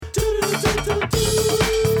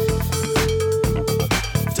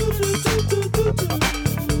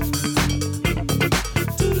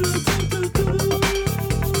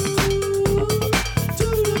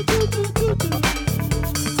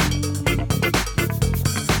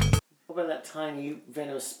that tiny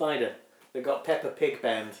venomous spider that got Peppa Pig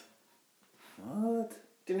banned. What?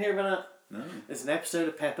 Didn't hear about No. that? There's an episode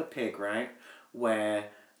of Peppa Pig, right, where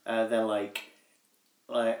they're like,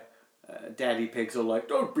 Daddy Pig's all like,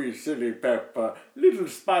 "Don't be silly, Peppa. Little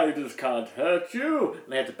spiders can't hurt you."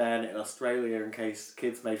 And they had to ban it in Australia in case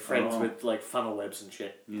kids made friends with like funnel webs and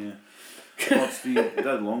shit. Yeah. What's the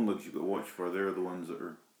Dead Longlegs you've got to watch for? They're the ones that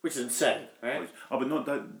are... Which is insane, right? Oh, but not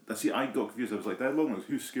that... See, I got confused. I was like, Daddy Longlegs,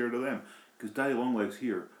 who's scared of them? Because Daddy Longlegs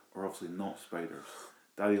here are obviously not spiders.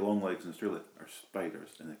 Daddy Longlegs in Australia are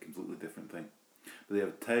spiders, and a completely different thing. But they have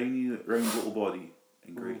a tiny, round little body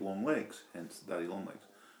and great long legs, hence Daddy Longlegs.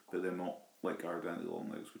 But they're not like our Daddy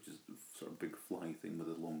Longlegs, which is the sort of big fly thing with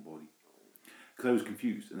a long body. Because I was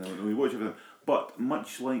confused, and then we watched everything. But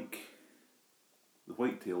much like the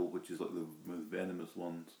whitetail, which is like the most venomous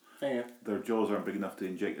ones, their jaws aren't big enough to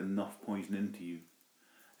inject enough poison into you.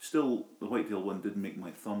 Still, the whitetail one did make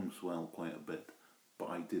my thumb swell quite a bit,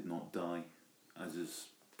 but I did not die, as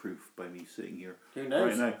is proof by me sitting here. Who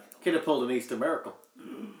knows? Right now. Could have pulled an Easter miracle.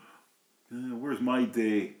 Where's my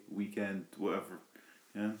day, weekend, whatever?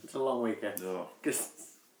 Yeah. It's a long weekend. Oh.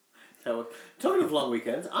 Talking of long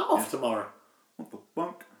weekends, I'm off tomorrow. What the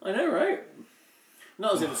fuck? I know, right?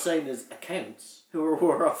 Not as insane as accounts who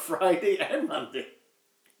were off Friday and Monday.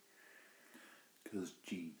 Because,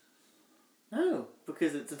 geez. No,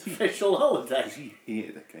 because it's an official holiday. He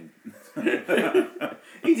hated accountants.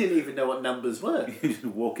 He didn't even know what numbers were. He just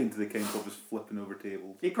walk into the account office flipping over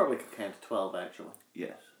tables. He probably could count to 12, actually.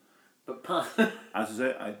 Yes. But As I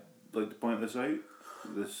said, I'd like to point this out.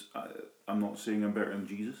 I'm not saying I'm better than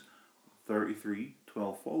Jesus. 33,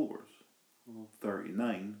 12 followers.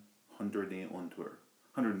 39, 108 on Twitter.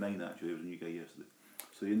 109 actually, there was a new guy yesterday.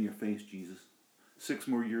 So in your face, Jesus. 6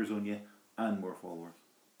 more years on you and more followers.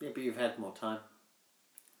 Yeah, but you've had more time.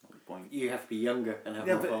 Not the point. You have to be younger and have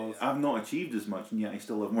Yeah, more but followers. I've not achieved as much and yet I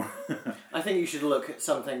still have more. I think you should look at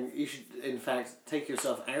something, you should in fact take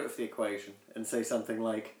yourself out of the equation and say something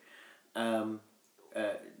like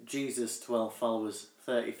Jesus 12 followers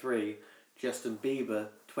 33, Justin Bieber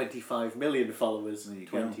 25 million followers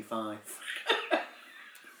 25.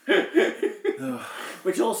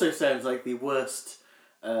 Which also sounds like the worst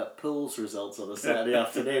pools results on a Saturday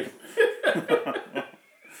afternoon.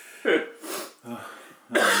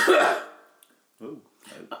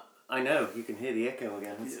 I know, you can hear the echo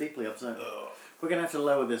again. It's deeply upset. We're going to have to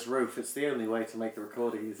lower this roof. It's the only way to make the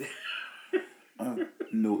recording easy. I have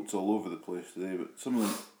notes all over the place today, but some of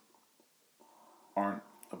them aren't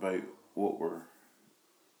about what we're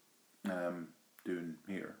doing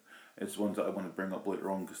here. It's ones that I want to bring up later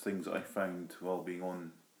on because things that I found while being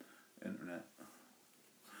on the internet.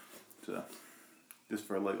 So, just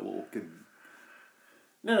for like a little kid.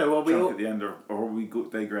 No, well, we all... at the end, or we go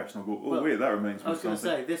digress and I'll go, wait, that reminds me I of was going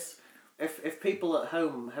something. to say, this. If people at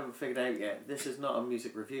home haven't figured out yet, this is not a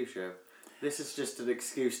music review show. This is just an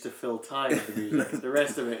excuse to fill time with the music. The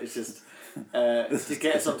rest of it is just to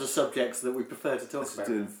get us onto subjects that we prefer to talk about.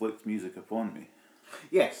 To inflict music upon me.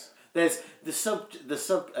 Yes, there's the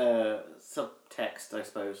subtext, I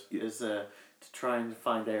suppose, is to try and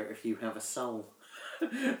find out if you have a soul,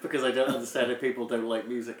 because I don't understand if people don't like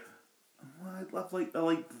music. Well, I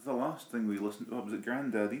liked the last thing we listened to. What was it,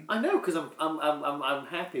 Granddaddy? I know, because I'm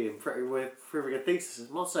happy and with proving a thesis.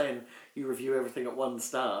 I'm not saying you review everything at 1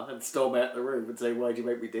 star and storm out the room and say, "Why'd you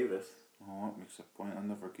make me do this?" Oh, that makes a point. I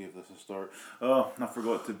never gave this a star. Oh, I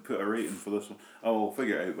forgot to put a rating for this one. I'll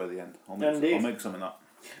figure it out by the end. I'll make something up.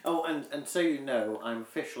 Oh, and so you know, I'm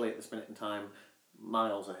officially at this minute in time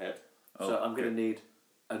miles ahead. So I'm going to need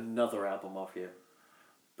another album off you,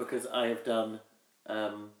 because I have done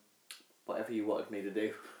whatever you wanted me to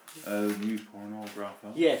do. New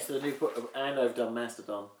Pornograph. Yes, and I've done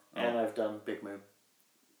Mastodon, and I've done Big Moon.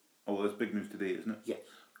 Oh, that's big news today, isn't it? Yes.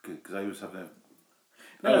 Good, because I was having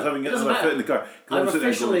I was having another foot in the car. I've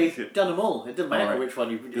officially done them all. It doesn't matter which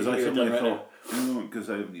one you've done right now. No, because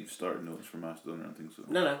I haven't even started notes for Mastodon or anything. So.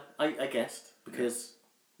 No, I guessed, because,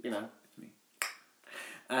 It's me.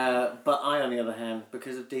 But I, on the other hand,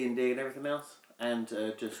 because of D&D and everything else, and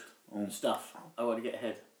just stuff, I want to get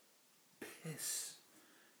ahead. Piss.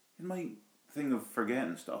 In my thing of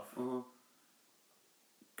forgetting stuff.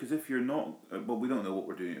 Because if you're not... well, we don't know what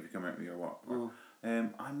we're doing if you come at me or what.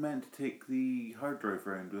 I meant to take the hard drive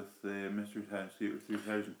around with the Mystery House Theatre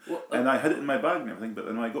 3000. And I had it in my bag and everything, but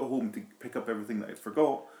then when I got home to pick up everything that I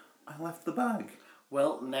forgot, I left the bag.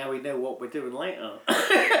 Well, now we know what we're doing later.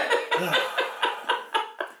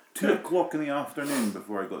 2 o'clock in the afternoon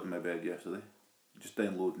before I got to my bed yesterday. Just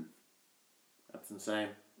downloading. That's insane.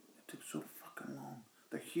 It took so fucking long.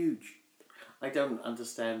 They're huge. I don't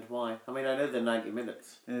understand why. I mean, I know they're 90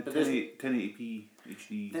 minutes. But 1080p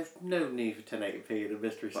HD. There's no need for 1080p in a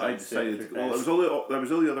Mystery But I Science decided, Theatre. there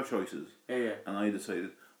was only other choices. Yeah. And I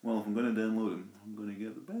decided, well, if I'm going to download them, I'm going to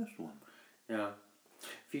get the best one. Yeah.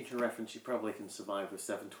 Future reference, you probably can survive with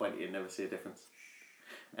 720 and never see a difference.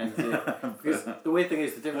 And because the weird thing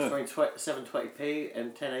is, the difference between 720p and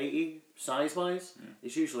 1080 size-wise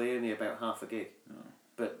is usually only about half a gig. Oh.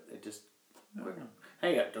 But it just...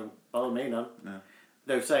 Hey, don't bother me none. No.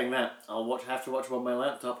 Though saying that, have to watch them on my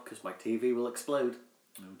laptop because my TV will explode.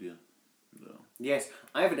 Oh dear. No. Yes,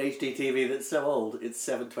 I have an HD TV that's so old, it's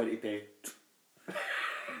 720p.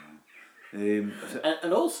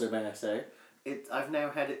 And also, may I say, I've now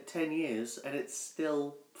had it 10 years and it's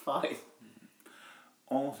still fine.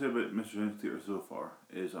 All I'll say about Mystery Science Theatre so far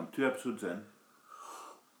is I'm 2 episodes in.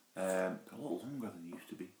 They're a lot longer than they used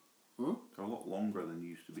to be. They're a lot longer than they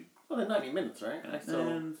used to be. Well, they're 90 minutes, right? And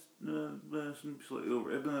some slightly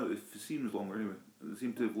over. Even though it seems longer anyway. They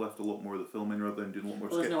seem to have left a lot more of the film in rather than doing a lot more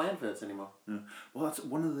sketch. There's no adverts anymore. Yeah. Well, that's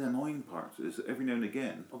one of the annoying parts, is that every now and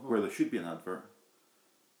again, where there should be an advert,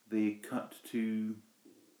 they cut to...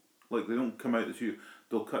 Like, they don't come out the studio,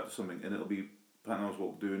 they'll cut to something and it'll be Patton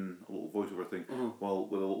Oswalt doing a little voiceover thing while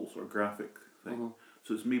with a little sort of graphic thing.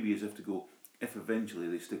 So it's maybe as if to go, if eventually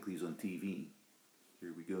they stick these on TV,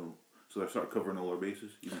 here we go. So they're sort of covering all our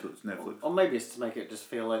bases, even though it's Netflix. Or maybe it's to make it just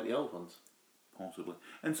feel like the old ones. Possibly.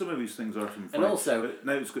 And some of these things are some fun. And also, but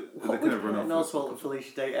now it's got, what would Patton Oswalt and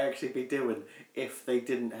Felicia Day actually be doing if they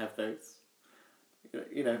didn't have those?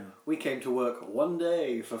 You know, we came to work one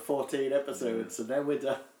day for 14 episodes and then we're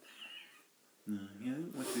done. Yeah,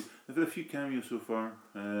 they've had a few cameos so far.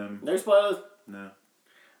 No spoilers? No.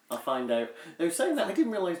 I'll find out. They were saying that, I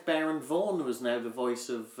didn't realise Baron Vaughn was now the voice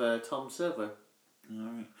of Tom Servo.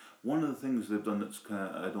 Alright. One of the things they've done that's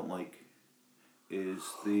kind of I don't like is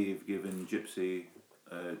they've given Gypsy,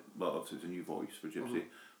 well obviously it's a new voice for Gypsy,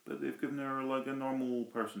 but they've given her like a normal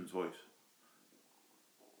person's voice.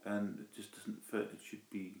 And it just doesn't fit. It should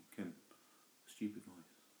be kind of a stupid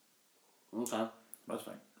voice. Okay. That's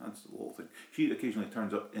fine. That's the whole thing. She occasionally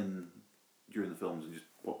turns up during the films and just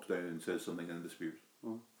pops down and says something and disappears.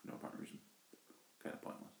 For no apparent reason. Kind of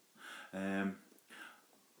pointless.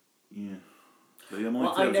 Yeah.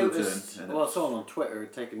 Well, I noticed, someone on Twitter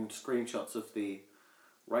had taken screenshots of the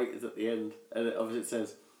writers at the end, and obviously it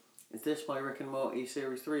says, is this why Rick and Morty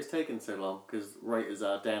Series 3 has taken so long? Because writers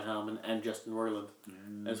are Dan Harmon and Justin Roiland,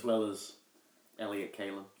 as well as Elliot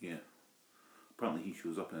Kalin. Yeah. Apparently he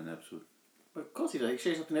shows up in an episode. But of course he does, he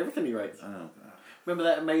shows up in everything he writes. I know. Remember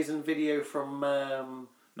that amazing video from... No,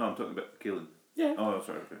 I'm talking about Kalin. Yeah. Oh,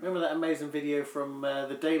 sorry. Okay. Remember that amazing video from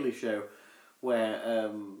The Daily Show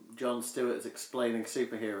where Jon Stewart is explaining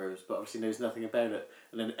superheroes but obviously knows nothing about it,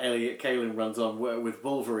 and then Elliot Kalin runs on with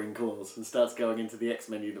Wolverine claws and starts going into the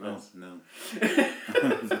X-Men universe. Oh, no.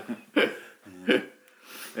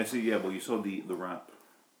 Well you saw the rap.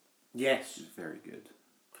 Yes. It's very good.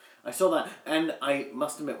 I saw that, and I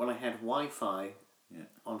must admit when I had Wi-Fi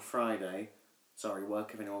on Friday, sorry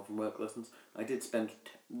work, if anyone from work listens, I did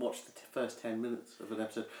watch the first 10 minutes of an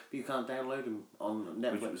episode, but you can't download them on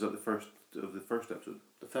Netflix. Which was that the first episode?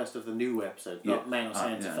 The first of the new episode, not Man of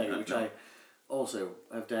Santa Fe, which I also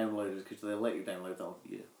have downloaded because they'll let you download that one.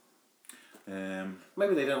 Yeah.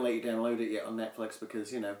 Maybe they don't let you download it yet on Netflix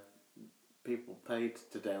because, you know, people paid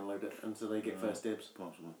to download it and so they get first dibs.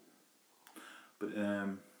 Possibly. But,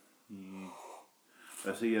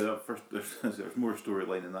 that first, there's more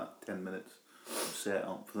storyline in that 10 minutes set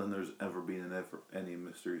up than there's ever been in any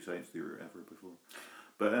Mystery Science Theatre ever before.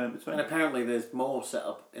 But it's fine. And apparently there's more set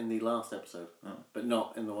up in the last episode, but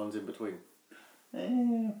not in the ones in between.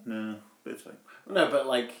 No, but it's fine. No, but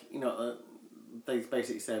they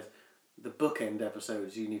basically said the bookend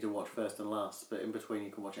episodes you need to watch first and last, but in between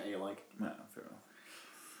you can watch it how you like. Yeah, fair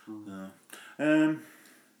enough.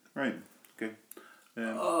 Right, okay.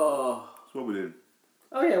 So what we doing?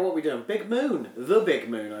 Oh yeah, what we doing? Big Moon. The Big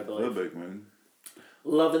Moon, I believe. The Big Moon.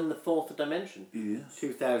 Love in the Fourth Dimension. Yes.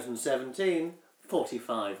 2017,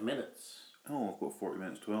 45 minutes. Oh, I've got 40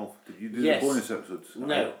 minutes 12. Did you do the bonus episodes?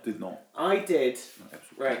 No. I did not. I did.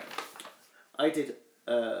 Right. I did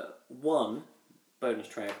one bonus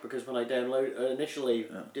track because when I initially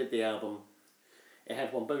did the album, it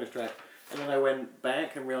had one bonus track, and then I went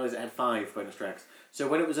back and realised it had 5 bonus tracks. So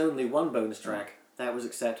when it was only one bonus track, that was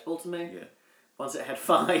acceptable to me. Yeah. Once it had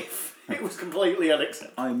 5, it was completely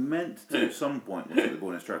unacceptable. I meant to at some point look at the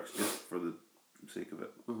bonus tracks just for the sake of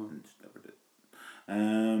it, and just never did.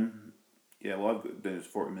 I've got down as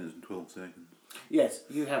 40 minutes and 12 seconds. Yes,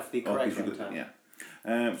 you have the correct time. Yeah.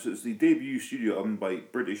 So it's the debut studio album by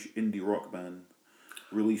British indie rock band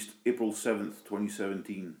released April 7th,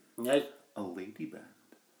 2017. Yeah. A lady band.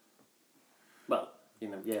 Well,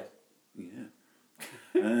 yeah. Yeah.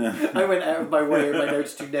 I went out of my way in my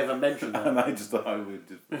notes to never mention that. And I just thought I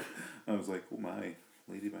was like, oh my,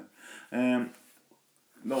 lady band.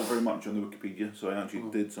 Not very much on the Wikipedia, so I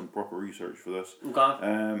actually did some proper research for this.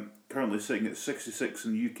 Okay. Currently sitting at 66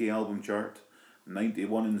 in the UK album chart,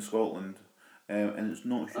 91 in Scotland, and it's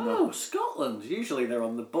not showing up. Scotland! Usually they're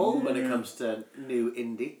on the ball when it comes to new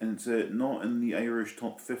indie. And it's not in the Irish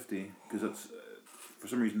top 50, because it's, for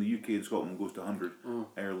some reason, the UK and Scotland goes to 100,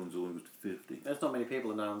 Ireland's only goes to 50. There's not many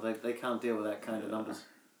people in Ireland, they can't deal with that kind of numbers.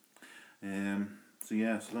 So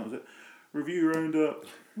that was it. Review roundup.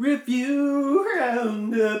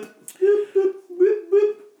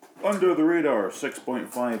 Under the Radar,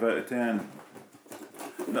 6.5 out of 10.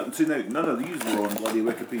 Now, none of these were on bloody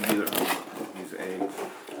Wikipedia. These eggs.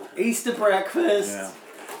 Easter breakfast!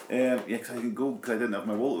 Yeah. Because I didn't go, because I didn't have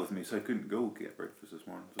my wallet with me, so I couldn't go get breakfast this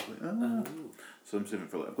morning. So I was like, So I'm saving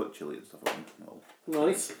for I've got chili and stuff.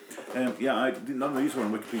 Nice. None of these were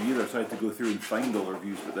on Wikipedia either, so I had to go through and find all the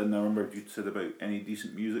reviews, but then I remembered you said about any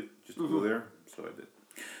decent music, just to go there, so I did.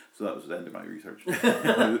 So that was the end of my research.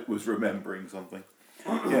 I was remembering something.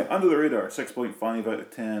 Under the Radar, 6.5 out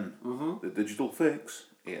of 10. The Digital Fix,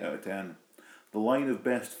 8 out of 10. The Line of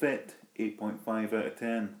Best Fit, 8.5 out of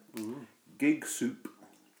 10. Gig Soup,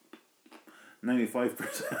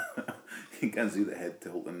 95%. You can't see the head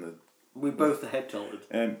tilt in the... We both the head tilted.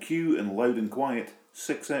 Q and Loud and Quiet,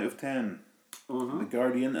 6 out of 10. The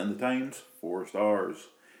Guardian and the Times, 4 stars.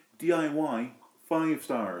 DIY, 5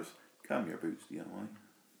 stars. Calm your boots, DIY.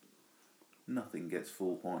 Nothing gets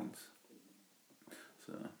full points.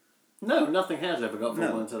 So... No, nothing has ever got full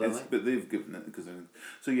points, but they've given it because...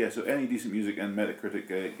 So any decent music and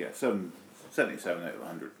Metacritic, 77 out of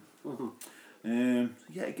 100.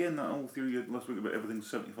 Again, that whole theory last week about everything's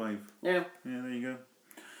 75. Yeah. Yeah, there you go.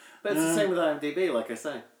 But it's the same with IMDb, like I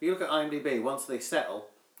say. If you look at IMDb, once they settle,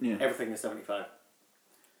 everything is 75.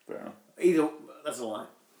 Fair enough. That's a lie.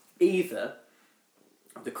 Either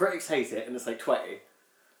the critics hate it and it's like 20,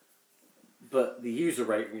 but the user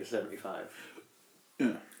rating is 75.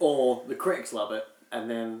 Yeah. Or the critics love it, and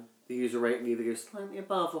then the user rating either goes slightly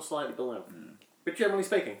above or slightly below. But generally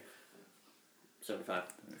speaking, 75.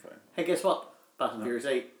 Hey, guess what? Fast and Furious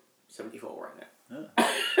 8, 74 right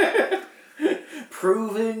now.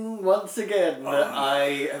 Proving once again that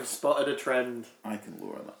I have spotted a trend. I can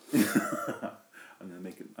lower that. I'm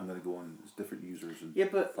gonna go on different users and... Yeah,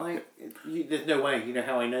 but there's no way. You know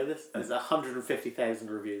how I know this? There's 150,000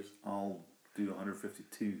 reviews. I'll do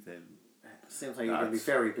 152,000. Seems like you're going to be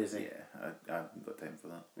very busy. Yeah, I haven't got time for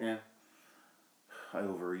that. Yeah. I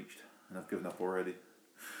overreached and I've given up already.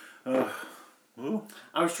 I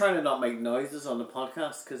was trying to not make noises on the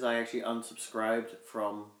podcast because I actually unsubscribed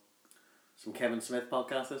from some Kevin Smith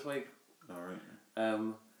podcast this week. Alright.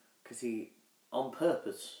 Because he, on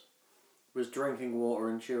purpose, was drinking water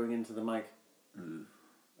and chewing into the mic.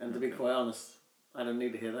 And to be quite honest, I don't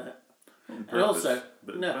need to hear that. Purpose, and also,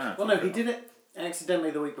 he did it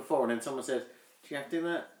accidentally the week before, and then someone said, "Do you have to do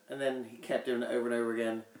that?" And then he kept doing it over and over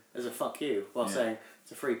again as a fuck you, while saying,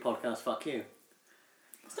 "It's a free podcast, fuck you."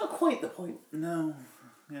 It's not quite the point. No.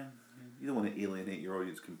 Yeah. You don't want to alienate your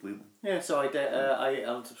audience completely. Yeah, so I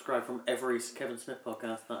unsubscribe from every Kevin Smith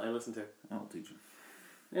podcast that I listen to. I'll teach him.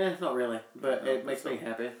 Yeah, not really, but it makes me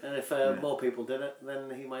happy. And if more people did it, then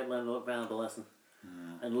he might learn a valuable lesson.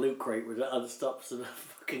 And Loot Crate would unstop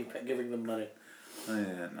fucking giving them money.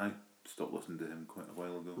 I stopped listening to him quite a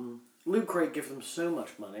while ago. Loot Crate gives them so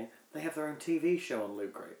much money, they have their own TV show on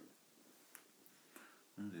Loot Crate.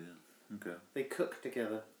 Oh dear. Okay. They cook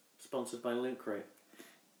together, sponsored by Loot Crate.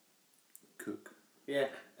 Cook? Yeah,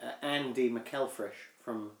 Andy McElfresh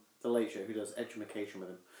from The Late Show, who does edumacation with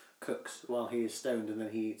him, cooks while he is stoned and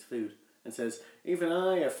then he eats food and says, "Even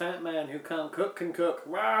I, a fat man who can't cook, can cook.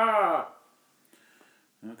 Rah!"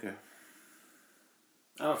 Okay.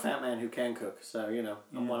 I'm a fat man who can cook, so,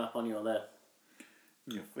 I'm one up on you on that.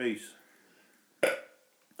 In your face.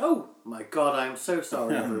 Oh, my God, I'm so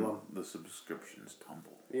sorry, everyone. The subscriptions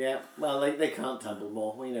tumble. Yeah, well, they can't tumble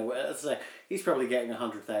more. As I say, he's probably getting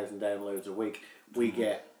 100,000 downloads a week. We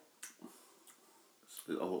get...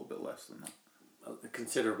 A little bit less than that.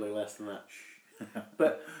 Considerably less than that.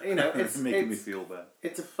 But, it's... making me feel bad.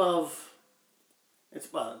 It's above... It's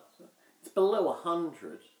below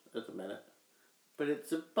 100 at the minute. But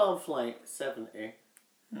it's above, 70.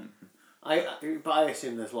 But I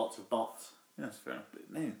assume there's lots of bots. That's fair.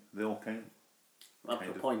 But no, they all count. Up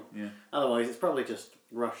to a point. Yeah. Otherwise, it's probably just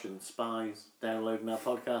Russian spies downloading our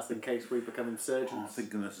podcast in case we become insurgents.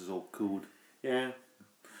 Thinking this is all code. Yeah.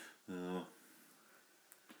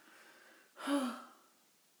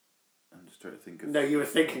 I'm just trying to think of... No, you were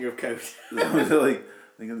thinking of Code. I was like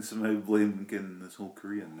thinking somehow blaming this whole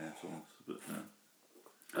Korean mess on us, but no.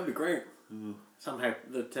 That'd be great. Somehow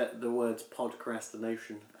the words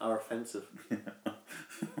podcrastination are offensive.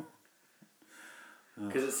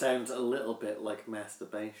 Because it sounds a little bit like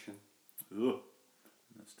masturbation. Ugh.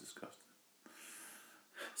 That's disgusting.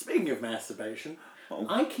 Speaking of masturbation,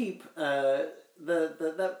 I keep the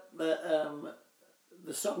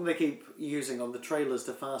song they keep using on the trailers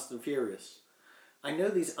to Fast and Furious. I know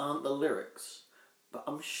these aren't the lyrics, but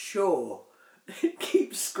I'm sure it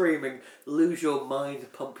keeps screaming, "Lose your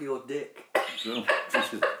mind, pump your dick." So,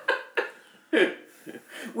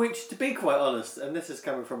 Which, to be quite honest, and this is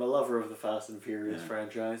coming from a lover of the Fast and Furious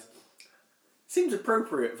franchise, seems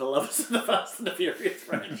appropriate for lovers of the Fast and the Furious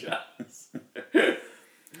franchise.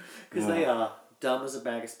 Because they are dumb as a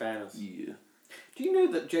bag of spanners. Yeah. Do you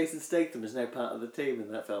know that Jason Statham is now part of the team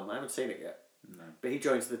in that film? I haven't seen it yet. No. But he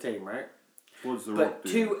joins the team, right? What's the Rock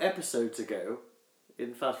But doing? 2 episodes ago,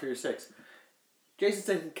 in Fast and Furious 6, Jason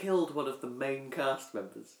Statham killed one of the main cast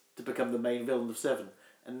members to become the main villain of 7.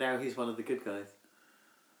 And now he's one of the good guys.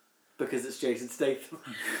 Because it's Jason Statham.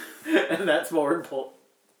 And that's more important.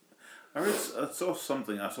 I saw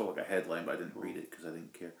something, I saw like a headline, but I didn't read it because I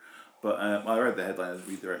didn't care. But I read the headline, I didn't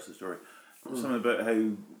read the rest of the story. Something about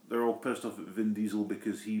how they're all pissed off at Vin Diesel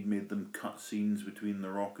because he made them cut scenes between The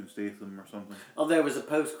Rock and Statham or something. Oh, there was a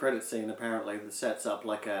post-credit scene, apparently, that sets up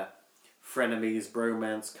like a frenemies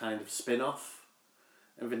bromance kind of spin-off.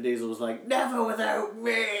 And Vin Diesel was like, "Never without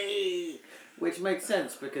me!" Which makes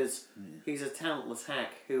sense because he's a talentless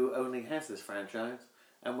hack who only has this franchise.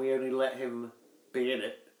 And we only let him be in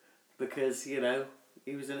it because, you know,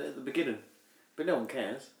 he was in it at the beginning. But no one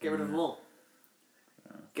cares. Get rid of them all.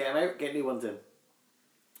 Get them out, get new ones in.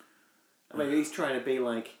 I mean, he's trying to be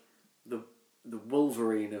like the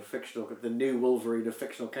Wolverine of fictional, the new Wolverine of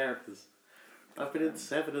fictional characters. I've been in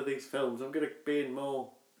 7 of these films. I'm going to be in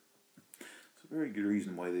more. It's a very good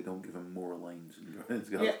reason why they don't give him more lines.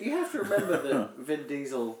 Yeah, you have to remember that Vin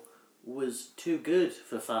Diesel was too good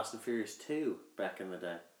for Fast and Furious 2 back in the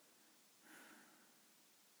day.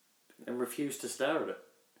 And refused to star in it.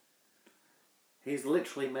 He's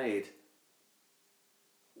literally made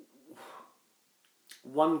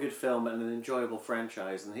one good film and an enjoyable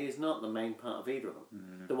franchise, and he's not the main part of either of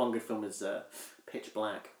them. The one good film is Pitch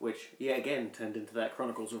Black, which yet again turned into that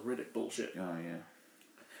Chronicles of Riddick bullshit. Oh, yeah.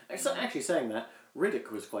 Actually saying that, Riddick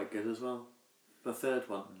was quite good as well. The third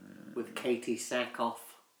one, with Katie Sackhoff.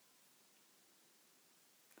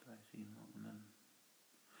 Did I see that one?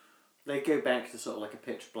 They go back to sort of like a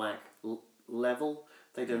Pitch Black level.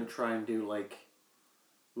 They don't try and do like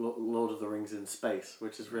Lord of the Rings in space,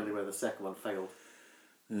 which is really where the second one failed.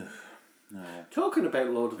 No. Talking about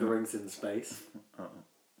Lord of the Rings in space.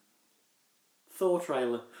 Thor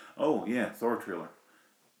trailer. Oh, yeah, Thor trailer.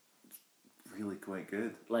 It's really quite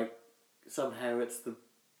good. Like, somehow it's the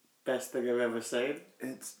best thing I've ever seen.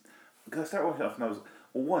 It's... Because I started watching it off and I was...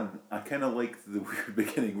 Well, one, I kind of liked the weird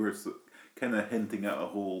beginning where it's kind of hinting at a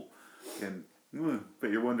whole... but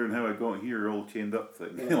you're wondering how I got here, all chained up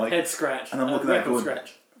thing. Yeah, like, head scratch. And I'm looking at it going,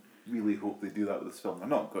 scratch. Really hope they do that with this film. I'm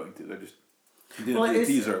not going to. They're just doing Well, a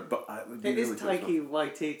teaser, but it would be It really is cool Taiki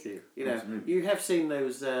Waititi. You know, Absolutely. you have seen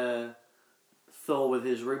those Thor with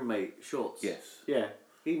his roommate shorts. Yes. Yeah,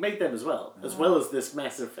 he made them as well as this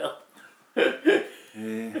massive film. I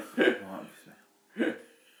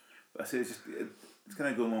say it's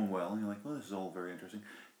kind of going along well, and you're like, well, this is all very interesting.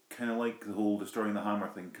 Kind of like the whole destroying the hammer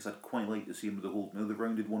thing, because I'd quite like to see him with the whole, the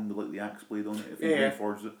rounded one with like the axe blade on it. If he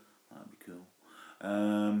reforges it, that'd be cool.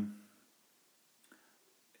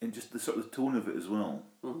 And just the sort of the tone of it as well.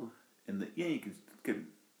 Mm-hmm. In that, you can get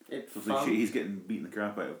it's like fun. shit, he's getting beaten the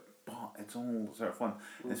crap out of, but it's all sort of fun,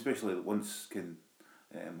 and especially once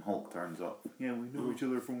Hulk turns up. Yeah, we know each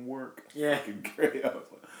other from work. It's fucking great. I was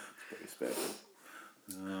like, it's pretty special.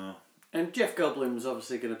 And Jeff Goldblum's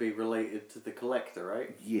obviously going to be related to the Collector,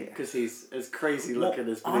 right? Yeah. Because he's as crazy looking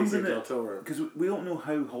as Benicio del Toro. Because we don't know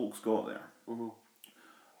how Hulk's got there. Mm-hmm.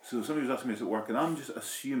 So somebody was asking me this at work, and I'm just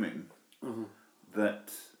assuming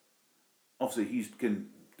that obviously he's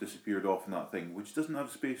disappeared off in that thing, which doesn't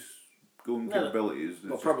have space going capabilities.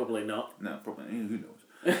 Well, probably not. No, probably not. Who knows?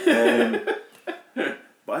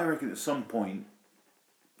 But I reckon at some point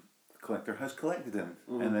Collector has collected him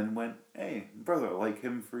and then went, hey, brother, I like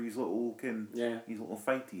him for his little his little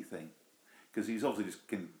fighty thing, because he's obviously just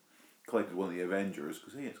collected one of the Avengers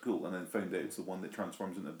because hey, it's cool, and then found out it's the one that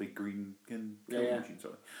transforms into a big green killing machine.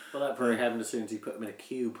 Sorry. Well, that probably happened as soon as he put him in a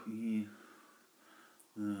cube.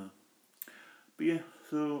 Yeah. But yeah,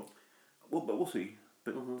 so but we'll see.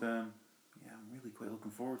 But yeah, really quite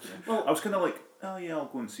looking forward to them. Well, I was kind of like, oh yeah, I'll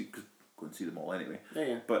go and see them all anyway.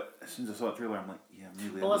 Yeah. But as soon as I saw the trailer, I'm like, yeah, I'm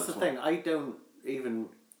really. Well, that's the thing. I don't even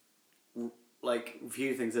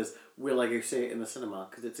view things as will I go see it in the cinema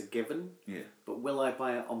because it's a given. Yeah. But will I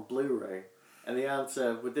buy it on Blu-ray? And the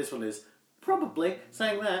answer with this one is probably.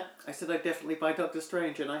 Saying that, I said I'd definitely buy Doctor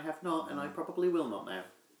Strange, and I have not, and I probably will not now.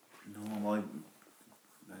 No, I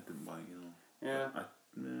didn't buy it. Yeah.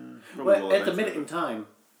 Well, at the minute in time,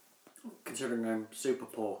 considering I'm super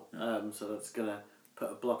poor, so that's gonna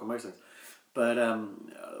put a block on most things. But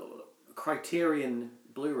Criterion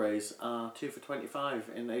Blu-rays are 2 for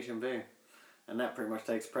 $25 in HMV, and that pretty much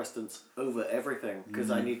takes precedence over everything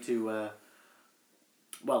because I need to.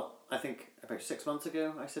 I think about 6 months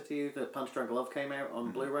ago I said to you that Punch Drunk Love came out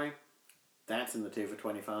on Blu-ray. That's in the 2 for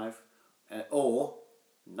 $25, or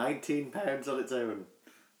 £19 on its own.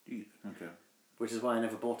 Jeez, okay. Which is why I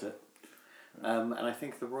never bought it. And I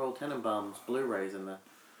think the Royal Tenenbaums Blu-ray's in there.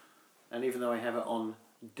 And even though I have it on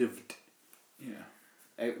DVD,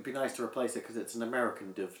 it would be nice to replace it because it's an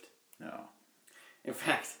American DVD. No. In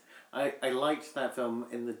fact, I liked that film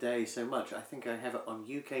in the day so much, I think I have it on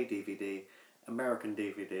UK DVD, American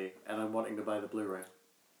DVD, and I'm wanting to buy the Blu-ray.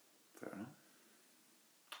 Fair enough.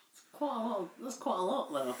 Quite a lot. That's quite a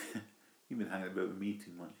lot, though. You've been hanging about with me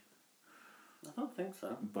too much. I don't think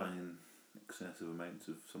so. Buying excessive amounts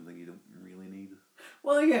of something you don't really need.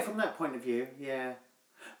 Well, yeah, from that point of view, yeah.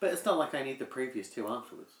 But it's not like I need the previous two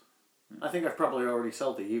afterwards. I think I've probably already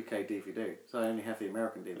sold the UK DVD, so I only have the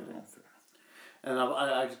American DVD. Oh, fair enough. And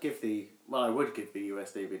I would give the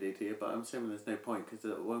US DVD to you, but I'm assuming there's no point because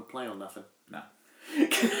it won't play on nothing. Nah.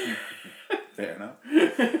 Fair enough.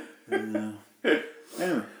 Anyway.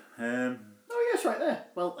 Oh, yes, right there.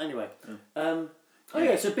 Well, anyway. So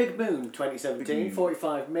Big Moon 2017, Big Moon.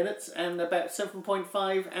 45 minutes, and about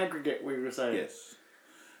 7.5 aggregate, we were saying. Yes.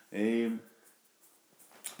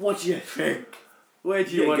 What do you think? Where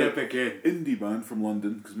do you want to begin? Indie band from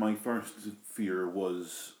London, because my first fear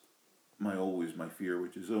was my fear,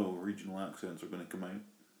 which is, regional accents are going to come out.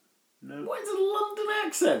 No. What is a London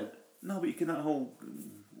accent? No, but you can that whole...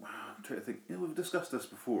 I'm trying to think. We've discussed this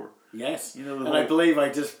before. Yes. And I believe I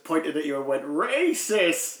just pointed at you and went,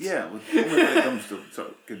 racist! Yeah, only when it comes to sort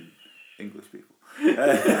of English people.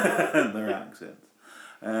 And their accents.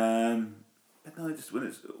 But no, just when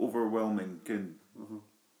it's overwhelming, I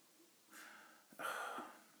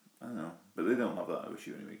don't know. But they don't have that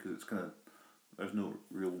issue anyway, because it's kind of... There's no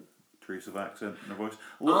real trace of accent in their voice.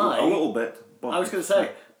 A little bit. But I was going to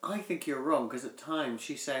say, I think you're wrong, because at times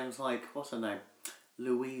she sounds like, what's her name?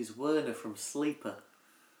 Louise Werner from Sleeper.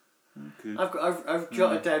 Okay. I've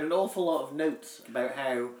jotted down an awful lot of notes about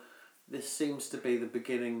how this seems to be the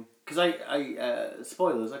beginning, because I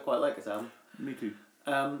spoilers, I quite like this album. Me too.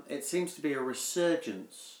 It seems to be a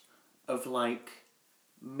resurgence of like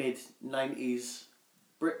mid-90s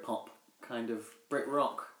Britpop, kind of Brit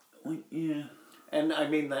rock. Yeah. And I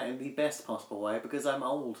mean that in the best possible way, because I'm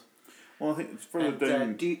old. Well, I think it's further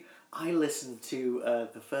down... I listened to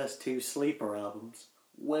the first two Sleeper albums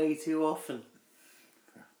way too often.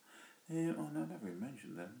 I never even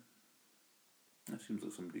mentioned them. That seems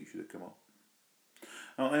like somebody should have come up.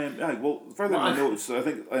 Further in my notes, I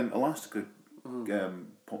think Elastica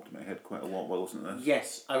popped in my head quite a lot while listening to this.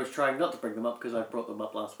 Yes, I was trying not to bring them up because I brought them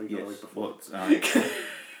up last week or the week before. I think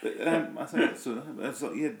so. It's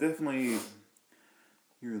like, definitely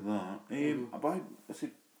hear that. But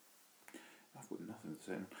I've got nothing to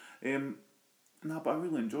say. But I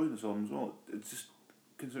really enjoyed this album as well. It's just,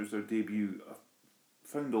 considering it's their debut, I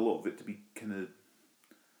found a lot of it to be kind of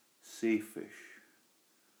safe-ish.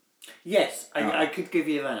 Yes, I could give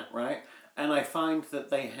you that, right? And I find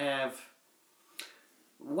that they have,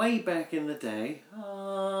 way back in the day,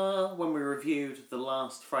 when we reviewed the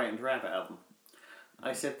last Frightened Rabbit album,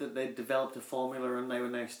 I said that they'd developed a formula and they were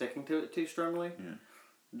now sticking to it too strongly. Yeah.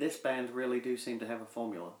 This band really do seem to have a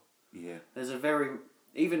formula. Yeah. There's a very,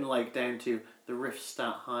 even like down to the riffs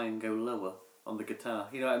start high and go lower on the guitar.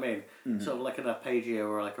 You know what I mean? Mm-hmm. Sort of like an arpeggio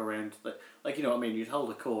or like around, like you know what I mean? You'd hold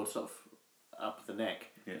a chord sort of up the neck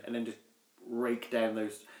and then just rake down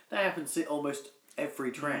those. That happens in almost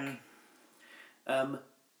every track. And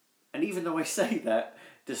even though I say that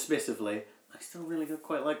dismissively, I still really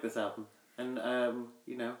quite like this album. And,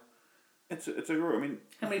 It's a great, I mean...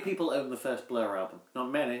 How many people own the first Blur album? Not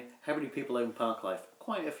many. How many people own Parklife?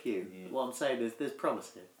 Quite a few. Yeah. What I'm saying is there's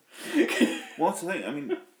promise here. Well, that's the thing. I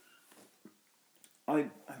mean, I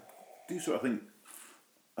do sort of think,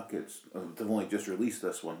 okay, they've only just released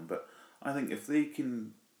this one, but I think if they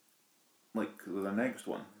can, like, the next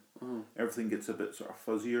one, everything gets a bit sort of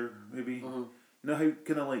fuzzier, maybe. You know how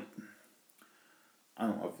kind of like, I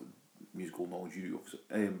don't know, musical knowledge you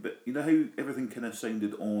do. But you know how everything kind of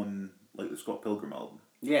sounded on like the Scott Pilgrim album?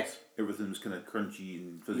 Yes. Everything was kind of crunchy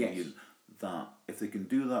and fuzzy and that. If they can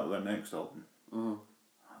do that with their next album, I'd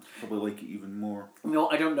probably like it even more. No,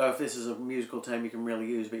 I don't know if this is a musical term you can really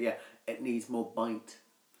use, but yeah, it needs more bite.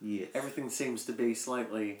 Yes. Everything seems to be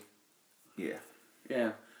slightly... Yeah.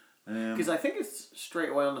 Yeah. Because I think it's straight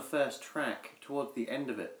away on the first track, towards the end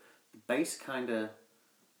of it, the bass kind of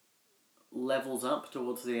levels up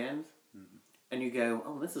towards the end, and you go,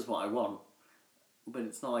 oh, this is what I want. But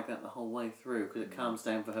it's not like that the whole way through, because it calms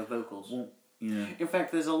down for her vocals. Well, yeah. In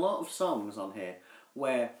fact, there's a lot of songs on here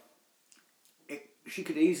where she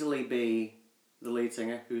could easily be the lead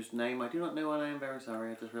singer, whose name I do not know, and I am very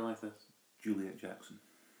sorry, I just realised this. Juliet Jackson.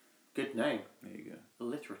 Good name. There you go.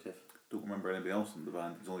 Alliterative. Don't remember anybody else in the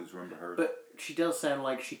band, I always remember her. But she does sound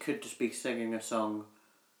like she could just be singing a song,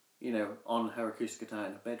 you know, on her acoustic guitar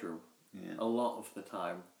in her bedroom. Yeah. A lot of the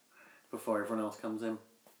time, before everyone else comes in.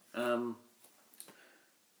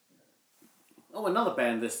 Another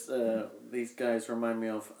band these guys remind me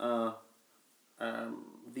of are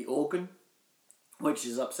The Organ, which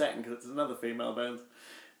is upsetting because it's another female band,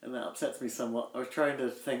 and that upsets me somewhat. I was trying to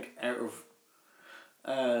think out of,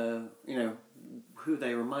 who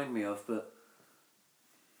they remind me of, but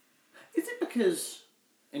is it because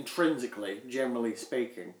intrinsically, generally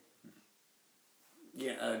speaking,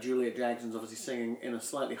 Juliet Jackson's obviously singing in a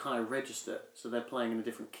slightly higher register, so they're playing in a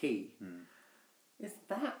different key. Is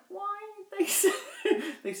that why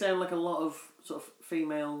they sound like a lot of sort of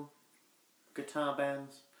female guitar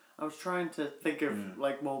bands? I was trying to think of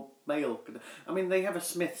like more male. I mean, they have a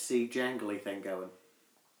Smithsy jangly thing going,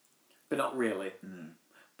 but not really.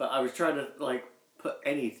 But I was trying to like put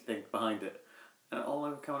anything behind it, and all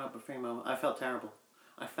over coming up with female. I felt terrible.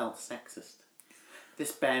 I felt sexist.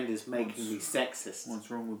 This band is making me sexist. What's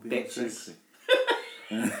wrong with being bitches.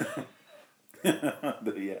 sexy?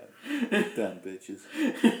 But yeah, damn bitches.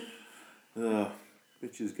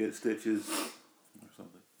 Bitches get stitches or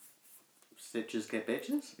something. Stitches get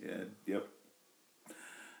bitches? Yeah, yep.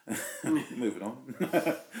 Moving on.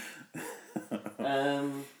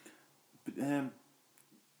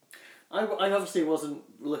 I obviously wasn't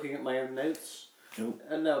looking at my own notes. Nope.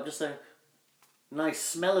 No, I'm just saying,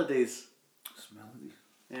 nice melodies. Melodies.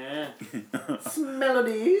 Yeah.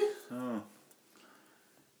 Melodies. Oh.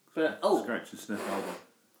 But, Scratch and sniff album.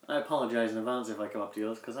 I apologise in advance if I come up to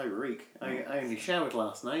yours, because I reek. I only showered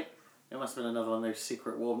last night. It must have been another one of those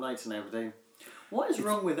secret warm nights in Aberdeen. What is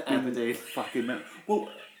wrong with Aberdeen? Fucking well,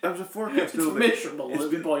 there was a forecast. It's miserable. It's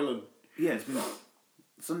been boiling. Yeah, it's been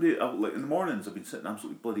Sunday. Like in the mornings, I've been sitting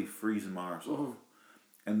absolutely bloody freezing my arse off,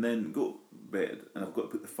 and then go to bed, and I've got to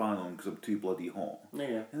put the fan on because I'm too bloody hot.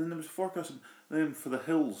 Yeah. And then there was a forecast. Then for the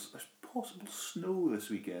hills, there's possible snow this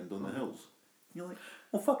weekend on the hills. And you're like,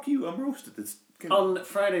 well, fuck you, I'm roasted. It's on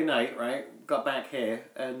Friday night, right, got back here,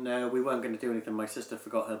 and we weren't going to do anything. My sister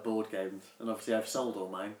forgot her board games, and obviously I've sold all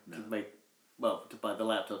mine to buy the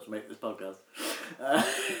laptop to make this podcast.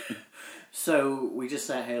 So we just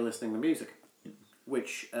sat here listening to music,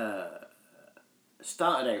 which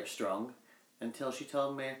started out strong until she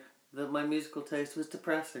told me that my musical taste was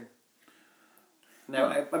depressing. Now,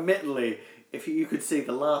 admittedly, if you could see,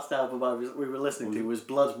 the last album we were listening to was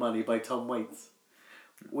Blood Money by Tom Waits,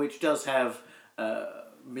 which does have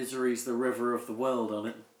Misery's the River of the World on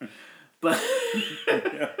it. But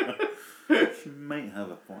she might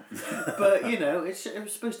have a point. But, you know, it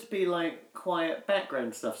was supposed to be like quiet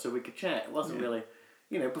background stuff so we could chat. It wasn't really,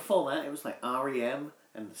 you know, before that it was like R.E.M.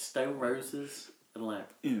 and the Stone Roses and like...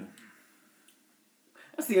 Yeah.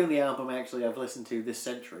 That's the only album actually I've listened to this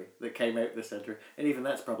century, that came out this century, and even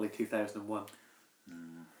that's probably 2001.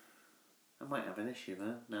 I might have an issue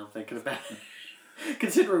there, now I'm thinking about it.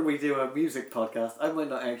 Considering we do a music podcast, I might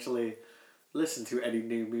not actually listen to any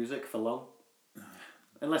new music for long.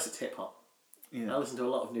 Unless it's hip-hop. Yeah. I listen to a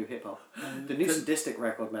lot of new hip-hop. The new Sadistic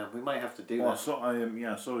record, man, we might have to do that. I saw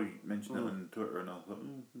you mention it on Twitter, and I thought,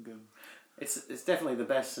 okay. It's definitely the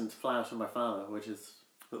best since Flowers from My Father, which is... Is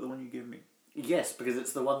that the one you gave me? Yes, because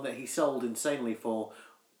it's the one that he sold insanely for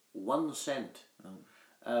 1 cent.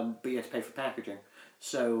 But you had to pay for packaging.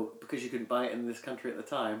 So, because you couldn't buy it in this country at the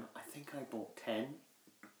time, I think I bought 10.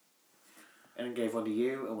 And then gave one to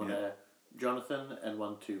you, and one to Jonathan, and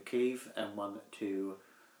one to Keeve, and one to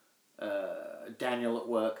Daniel at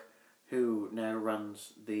work, who now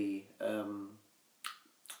runs the...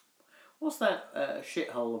 what's that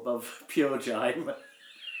shithole above Pure Jime?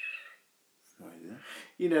 No idea.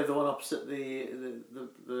 You know, the one opposite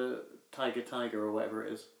the Tiger or whatever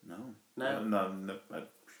it is. No. No.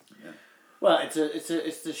 Yeah. Well, it's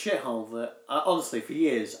the shithole that honestly for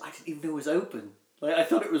years I didn't even know was open. Like, I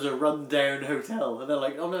thought it was a run-down hotel, and they're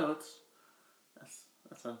like, "Oh no, that's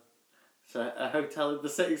a hotel in the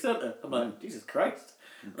city centre." I'm like, Jesus Christ!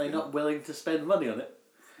 Okay. They're not willing to spend money on it.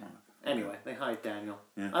 Anyway, they hired Daniel.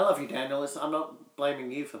 Yeah. I love you, Daniel. I'm not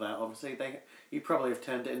blaming you for that. Obviously, you probably have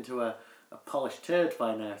turned it into a polished turd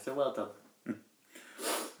by now. So well done.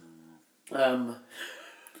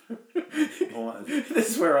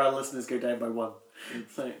 This is where our listeners go down by one.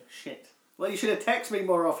 So shit. Well, you should have texted me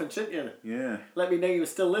more often, shouldn't you? Yeah. Let me know you were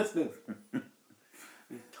still listening.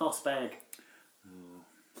 Toss bag.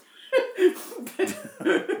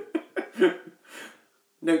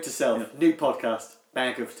 Note to self: new podcast,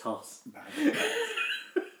 bag of toss.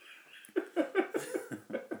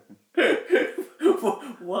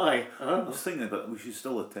 Why? I was thinking about we should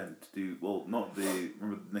still attempt to do not the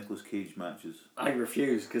Nicolas Cage matches. I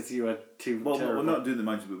refuse because you are too. Well, we're not doing the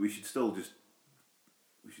matches, but we should still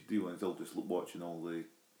do one. Still just watching all the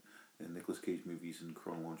Nicolas Cage movies in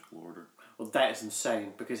chronological order. Well, that is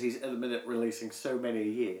insane because he's at the minute releasing so many a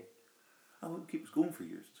year. I will keep us going for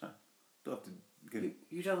years. So don't have to get it.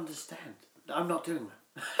 You don't understand. I'm not doing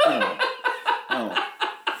that. Oh.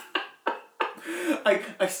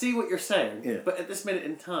 I see what you're saying, but at this minute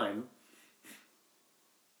in time,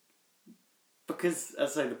 because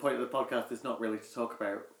as I say, the point of the podcast is not really to talk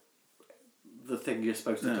about the thing you're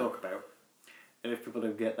supposed to talk about, and if people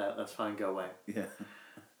don't get that, that's fine. Go away. Yeah.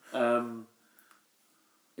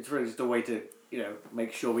 It's really just a way to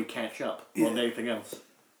make sure we catch up more than anything else.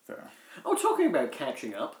 Fair. Oh, talking about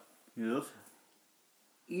catching up. Yes.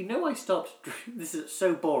 I stopped. This is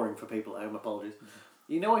so boring for people at home. Apologies.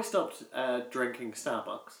 I stopped drinking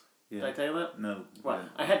Starbucks. Yeah. Did I tell you that? No. Well,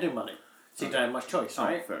 I had no money, so you don't have much choice,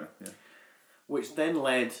 right? Fair enough. Yeah. Which then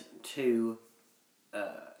led to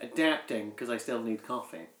adapting, because I still need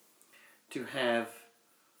coffee, to have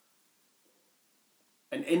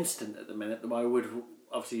an instant at the minute that I would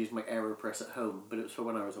obviously use my AeroPress at home, but it was for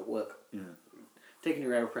when I was at work. Yeah. Taking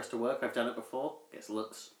your AeroPress to work, I've done it before. Gets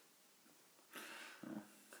looks.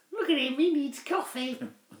 Look at him, he needs coffee.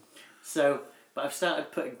 But I've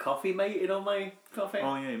started putting Coffee Mate in on my coffee.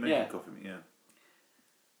 Oh yeah, you mentioned Coffee Mate, yeah.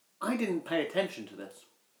 I didn't pay attention to this.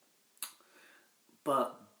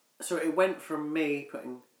 But, so it went from me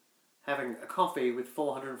having a coffee with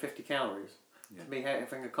 450 calories to me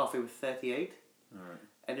having a coffee with 38. Alright.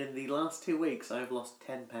 And in the last 2 weeks, I've lost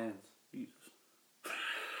 10 pounds. Jesus.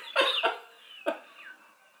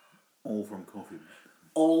 All from Coffee Mate.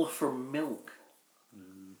 All from milk.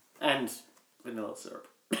 And vanilla syrup.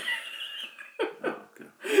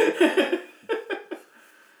 Okay.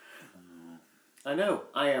 I know.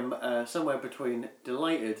 I am somewhere between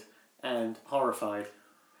delighted and horrified.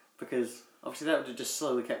 Because obviously that would have just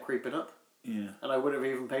slowly kept creeping up. Yeah. And I wouldn't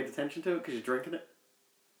have even paid attention to it because you're drinking it.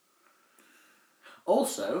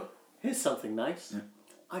 Also, here's something nice. Yeah.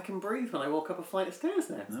 I can breathe when I walk up a flight of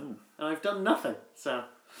stairs now. No. And I've done nothing. So,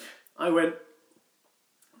 I went...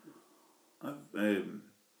 I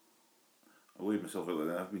weighed myself out like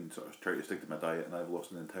that. I've been sort of trying to stick to my diet and I've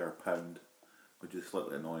lost an entire pound, which is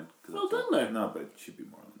slightly annoying. Well done though. No, but it should be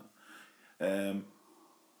more than that.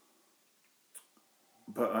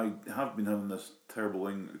 But I have been having this terrible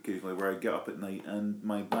thing occasionally where I get up at night and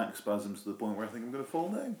my back spasms to the point where I think I'm going to fall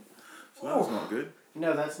down. So that's not good.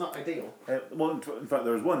 No, that's not ideal. Well, in fact,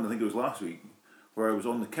 there was one, I think it was last week, where I was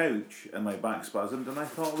on the couch and my back spasmed and I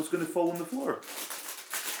thought I was going to fall on the floor.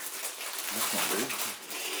 That's not good.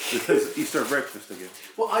 It's Easter breakfast again.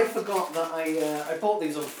 Well, I forgot that I bought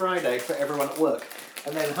these on Friday for everyone at work,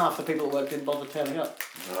 and then half the people at work didn't bother turning up.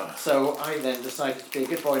 So I then decided to be a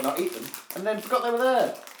good boy and not eat them, and then forgot they were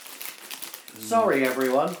there. Sorry,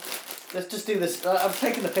 everyone. Let's just do this. I've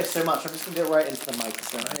taken the piss so much, I'm just going to do it right into the mic.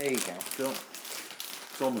 So there you go.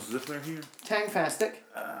 It's almost as if they're here. Tangfastic.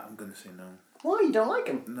 I'm going to say no. Why? You don't like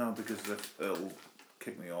them? No, because it'll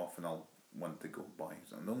kick me off and I'll want to go buy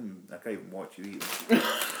some. I can't even watch you eat them.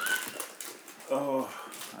 Oh,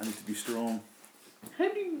 I need to be strong. How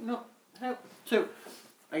do you not... So,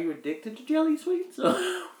 are you addicted to jelly sweets? Or?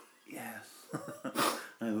 Yes.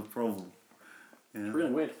 I have a problem. Yeah. It's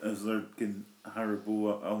really weird. Is there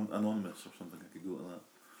Haribo Anonymous or something? I could go to that.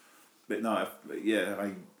 But no,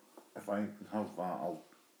 if I can have that,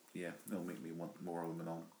 it'll make me want more of them and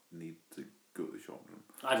I'll need to go to the shop for them.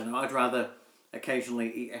 I don't know, I'd rather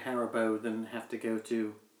occasionally eat a Haribo than have to go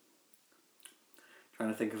to... Trying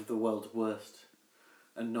to think of the world's worst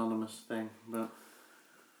anonymous thing, but...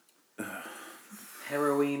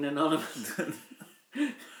 Heroin Anonymous.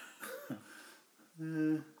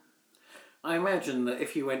 I imagine that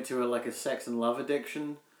if you went to a sex and love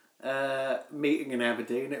addiction meeting in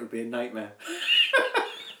Aberdeen, it would be a nightmare.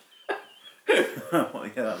 Well,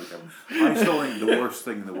 yeah, that would happen. I still think the worst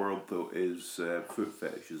thing in the world, though, is foot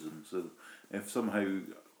fetishism. So if somehow,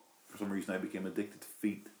 for some reason, I became addicted to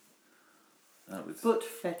feet, that would... Foot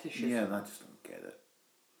fetishism? Yeah, I just don't get it.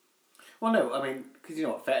 Well, no, I mean, because you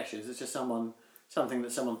know what fetish is? It's just something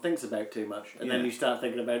that someone thinks about too much, and then you start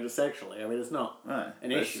thinking about it sexually. I mean, it's not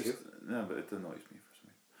an issue. Just, no, but it annoys me for some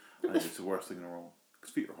reason. I think it's the worst thing in the world.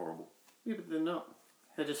 Because feet are horrible. Yeah, but they're not.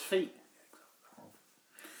 They're just feet.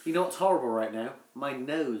 You know what's horrible right now? My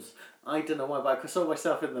nose. I don't know why, but I saw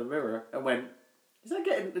myself in the mirror and went, is it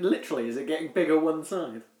getting bigger one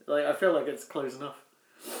side? Like, I feel like it's close enough.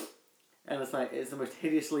 And it's like, it's the most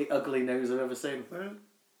hideously ugly nose I've ever seen.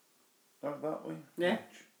 That way? Yeah.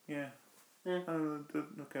 Yeah. Yeah.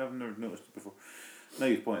 Okay, I've never noticed it before. Now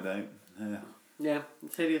you've pointed it out. Yeah,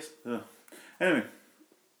 it's hideous. Anyway,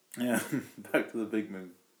 yeah, back to the big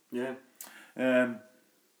moon. Yeah.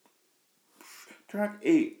 Track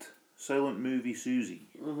 8, Silent Movie Susie.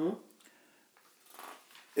 Mm-hmm.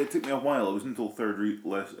 It took me a while. It was until third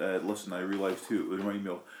listen I realised who it would remind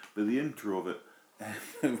me of. But the intro of it,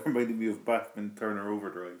 it reminded me of Bachman Turner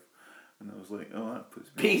Overdrive. And I was like, oh, that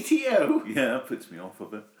puts me PTO? off. Yeah, that puts me off a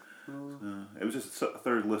bit. It was just a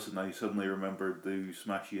third listen I suddenly remembered the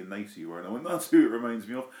Smashy and Nicey were. And I went, that's who it reminds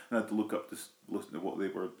me of. And I had to look up to listen to what they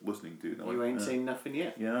were listening to. And You ain't seen nothing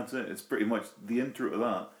yet. Yeah, that's it. It's pretty much the intro to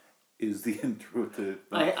that is the intro to...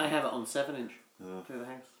 I have it on 7-inch through the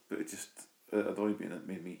house. But it just annoyed me and it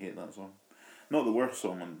made me hate that song. Not the worst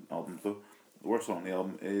song on the album, though. The worst song on the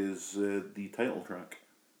album is the title track,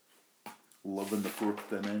 Love in the Fourth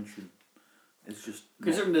Dimension. It's just...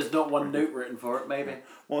 Considering there's not one note written for it, maybe.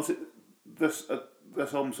 Well, this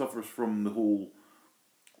album suffers from the whole...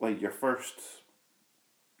 Like, your first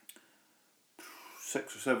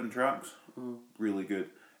 6 or 7 tracks, really good.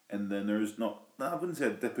 And then there's not... I wouldn't say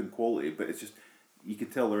a dip in quality, but it's just... You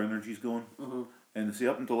can tell their energy's going. Mm-hmm. And see,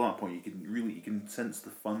 up until that point, you can sense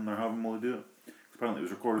the fun they're having while they do it. Apparently it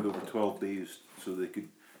was recorded over 12 days, so they could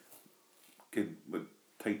with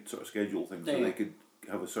tight sort of schedule things, so they could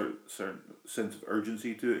have a certain sense of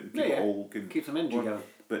urgency to it and keep it all... Keep some energy going.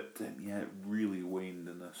 But it really waned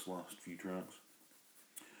in this last few tracks.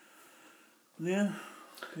 Yeah,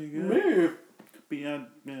 there you go. Yeah. But yeah.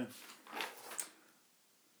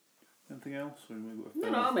 Anything else? Or we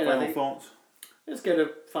got final thoughts? Let's go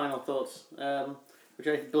to final thoughts, which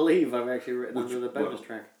I believe I've actually written under the bonus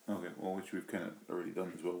track. Okay, well, which we've kind of already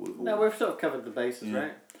done as well. No, we've sort of covered the bases,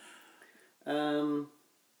 right?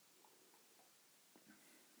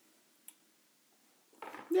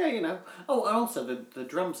 Yeah, you know. Oh, and also the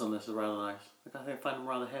drums on this are rather nice. I find them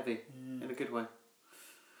rather heavy in a good way.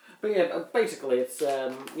 But yeah, basically it's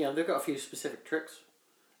they've got a few specific tricks.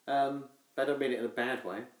 I don't mean it in a bad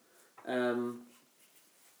way. And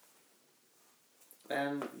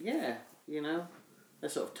yeah, you know, they're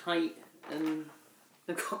sort of tight and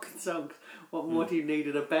they've got good songs. What more do you need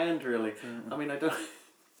in a band, really? I mean, I don't...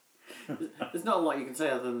 There's not a lot you can say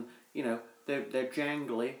other than, you know, they're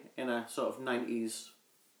jangly in a sort of 90s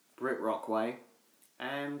Brit rock way,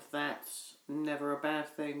 and that's never a bad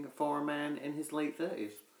thing for a man in his late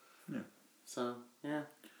 30s. Yeah. So, yeah.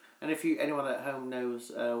 And if anyone at home knows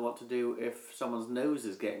what to do if someone's nose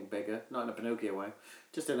is getting bigger, not in a Pinocchio way,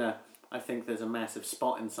 just in a... I think there's a massive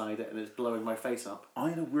spot inside it and it's blowing my face up. I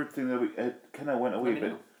had a weird thing that it kind of went away,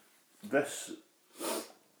 but this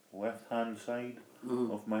left-hand side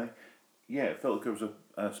of my... Yeah, it felt like there was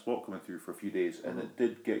a spot coming through for a few days and it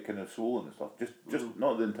did get kind of swollen and stuff. Just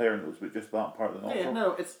not the entire nose, but just that part of the nostril. Yeah,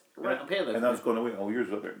 no, it's right up here though. And that's gone away. Oh,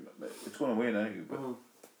 yours up there. It's gone away now, but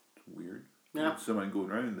it's weird. Yeah. There's something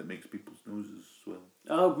going around that makes people's noses swell.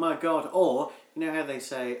 Oh my god. Or, you know how they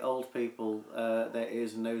say old people, their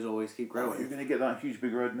ears and nose always keep growing? Oh, you're going to get that huge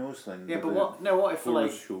big red nose thing. Yeah, but what if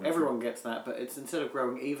like everyone gets that, but it's instead of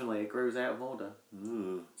growing evenly, it grows out of order?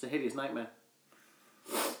 Ugh. It's a hideous nightmare.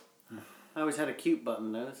 I always had a cute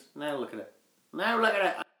button nose. Now look at it.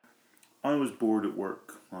 I was bored at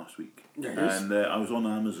work last week. Yes. And I was on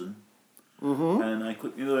Amazon. Mm-hmm. And I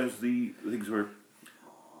clicked, there's the things where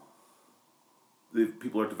the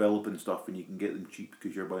people are developing stuff and you can get them cheap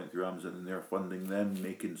because you're buying it through Amazon and they're funding them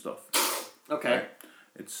making stuff. Okay. Right?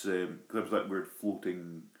 It's because there was that weird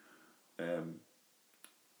floating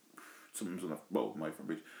something's on my front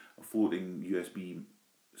page, a floating USB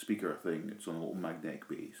speaker thing. It's on a little magnetic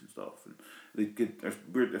base and stuff, and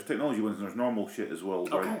there's technology ones and there's normal shit as well.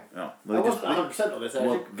 Okay. Right? Yeah. I wasn't 100% on this.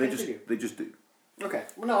 Well, they just do. Okay.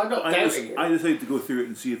 Well, no, I'm not doubting you. I decided to go through it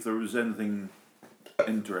and see if there was anything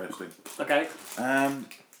interesting. Okay. And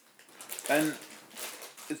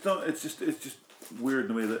it's not. It's just weird in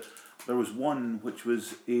the way that there was one which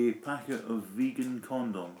was a packet of vegan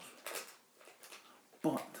condoms.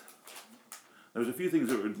 There was a few things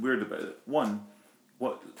that were weird about it. One,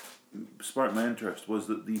 what sparked my interest was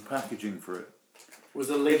that the packaging for it was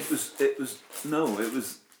a leaf. It was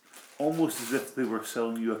almost as if they were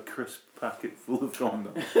selling you a crisp packet full of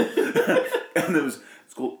condoms. And it's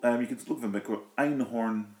called, you can look them, they're called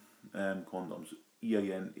Einhorn condoms.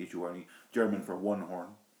 Einhorn, German for one horn.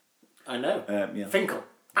 I know. Yeah. Finkel.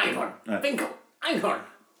 Einhorn. Finkel. Einhorn.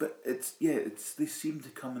 But they seem to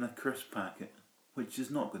come in a crisp packet, which is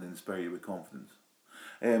not going to inspire you with confidence.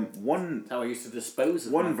 That's how I used to dispose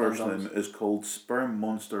of one version of them is called Sperm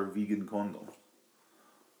Monster Vegan Condoms.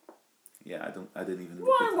 Yeah, I didn't even.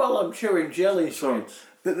 Why? Well, I'm chewing jelly shreds.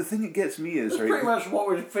 But the thing that gets me is that's pretty much what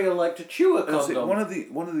would feel like to chew a condom. One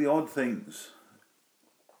of the odd things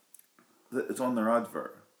that is on their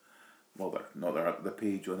advert, well, they're not the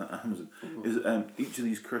page on Amazon, is each of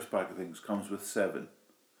these crisp packet things comes with 7,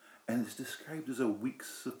 and it's described as a week's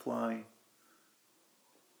supply.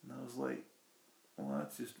 And I was like, well,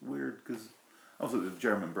 that's just weird because obviously the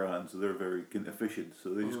German brand, so they're very efficient,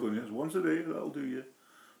 so they just go in once a day, that'll do you.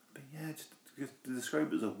 But yeah, just to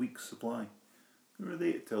describe it as a week's supply. Who are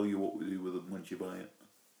they to tell you what we do with them once you buy it?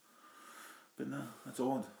 But no, that's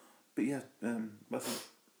odd. But yeah, let's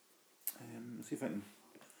see if I can.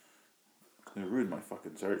 I'm going to ruin my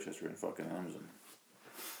fucking search history on fucking Amazon.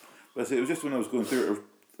 But it was just when I was going through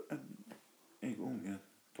it. There you go, yeah,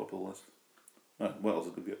 top of the list. What else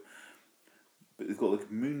could be it? But they've got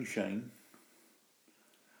like Moonshine,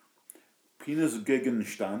 Penis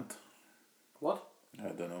Gegenstand. What? I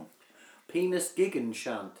don't know. Penis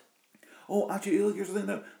Gegenstand. Oh, actually, look, here's the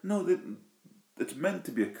thing. No, it's meant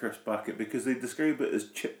to be a crisp packet because they describe it as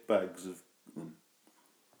chip bags of them.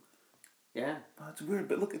 Yeah. Oh, it's weird,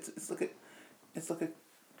 but look, it's like a, I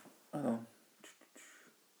don't know.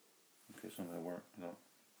 Okay, something that worked. No.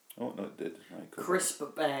 Oh no, it did. Right, cool. Crisp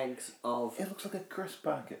bags of. It looks like a crisp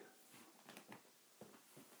packet.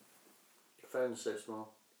 Your phone's so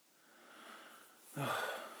small.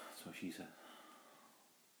 That's what she said.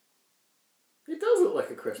 It does look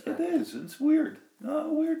like a crisp packet. It is. It's weird.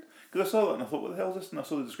 No, weird. Because I saw that and I thought, what the hell is this? And I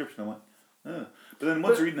saw the description. I'm like, oh. But then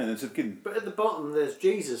once reading it, it's kidding. But at the bottom, there's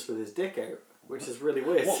Jesus with his dick out, which is really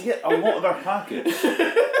weird. Well, yeah, a lot of their packets.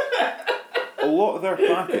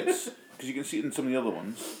 Because you can see it in some of the other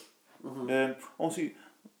ones. Mm-hmm. Also,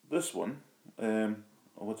 this one.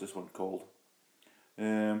 What's this one called?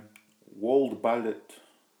 Walled Ballet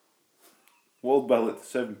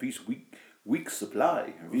 7-piece week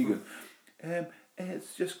supply vegan.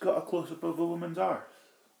 It's just got a close up of a woman's arse.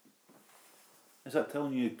 Is that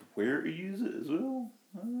telling you where to use it as well?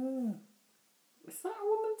 Is that a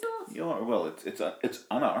woman's arse? Yeah, well, it's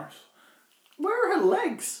an arse. Where are her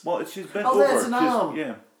legs? Well, she's bent over. There's an arm.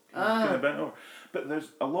 Yeah, kind of bent over. But there's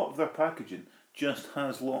a lot of their packaging just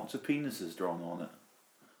has lots of penises drawn on it,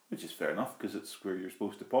 which is fair enough because it's where you're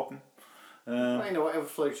supposed to pop them. Well, whatever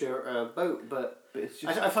floats your boat, but it's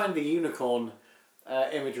just, I find the unicorn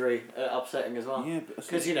imagery upsetting as well. Yeah,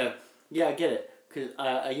 because I get it. Because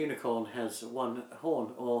a unicorn has one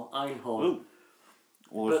horn, or einhorn.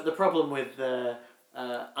 But the problem with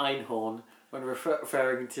einhorn when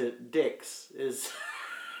referring to dicks is.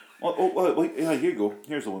 Yeah, here you go.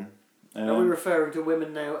 Here's the one. Are we referring to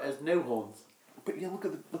women now as no horns? But yeah, look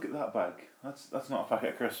at that bag. That's not a packet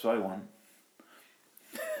of crisps I want.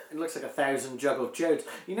 It looks like 1,000 juggled jodes.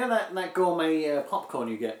 You know that gourmet popcorn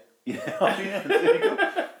you get? Yeah, there you go.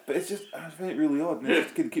 But it's just, I find it really odd. And it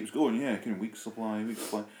just kind of keeps going, kind of week supply. I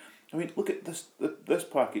mean, look at this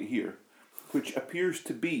packet here, which appears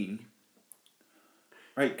to be,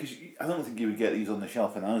 right, because I don't think you would get these on the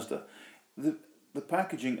shelf in Asda. The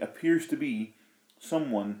packaging appears to be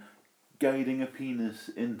someone guiding a penis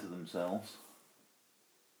into themselves.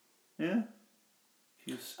 Yeah?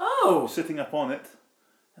 She's sitting up on it.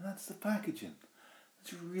 And that's the packaging.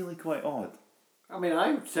 It's really quite odd. I mean,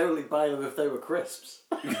 I would totally buy them if they were crisps.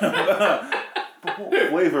 But what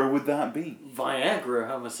flavour would that be? Viagra,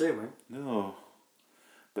 I'm assuming. No.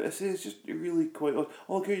 But it's just really quite odd.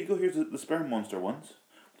 Oh, look, here you go. Here's the sperm monster ones,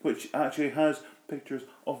 which actually has pictures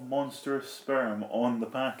of monstrous sperm on the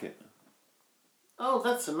packet. Oh,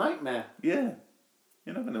 that's a nightmare. Yeah.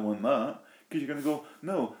 You're not going to want that. Because you're going to go,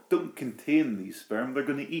 no, don't contain these sperm. They're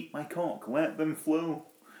going to eat my cock. Let them flow.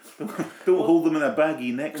 Don't hold them in a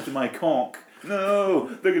baggie next to my cock. No,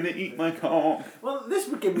 they're going to eat my cock. Well, this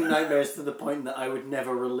would give me nightmares to the point that I would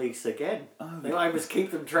never release again. I must keep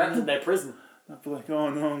them trapped in their prison. I'd be like, oh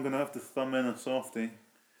no, I'm going to have to thumb in a softie.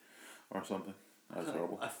 Or something. That's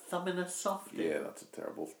horrible. A thumb in a softie? Yeah, that's a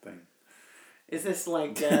terrible thing. Is this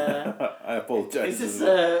like... I apologise. Is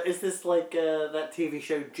this like that TV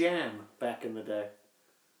show Jam back in the day?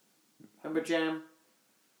 Remember Jam?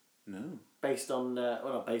 No. based on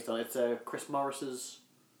well, not based on. It's Chris Morris's.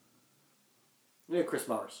 You know Chris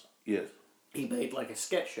Morris. Yes. He made like a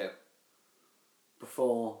sketch show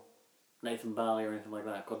before Nathan Barley or anything like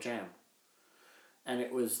that called Jam, and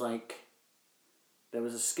it was like there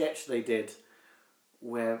was a sketch they did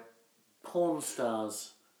where porn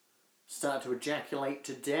stars started to ejaculate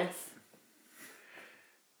to death,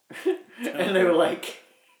 and they were like,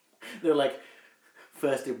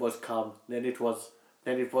 first it was cum, then it was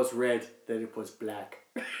red, then it was black,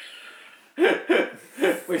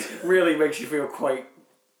 which really makes you feel quite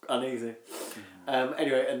uneasy.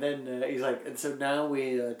 Anyway, and then he's like, and so now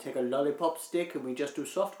we take a lollipop stick and we just do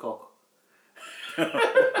soft cock. It's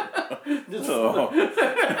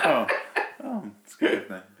good,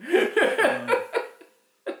 isn't it?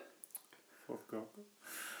 Soft cock.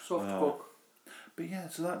 Soft cock. But yeah,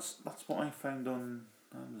 so that's what I found on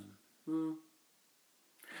Amazon.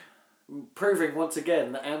 Proving once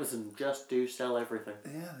again that Amazon just do sell everything.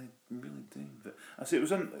 Yeah, they really do. But I see it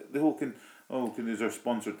was on the whole these are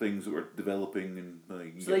sponsored things that we're developing and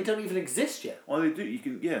so they don't even exist yet. Oh, they do. You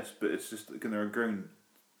can but it's just they're starting ground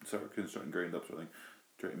up sort of thing.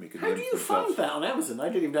 Trying to make it. How do you find that on Amazon? I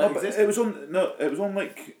didn't even know it existed. It was on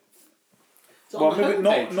like. It's on the maybe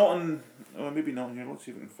homepage. not on. Oh, maybe not on here. Let's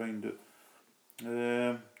see if we can find it.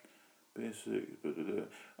 Basic.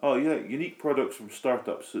 Oh yeah, unique products from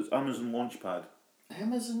startups. It's Amazon Launchpad.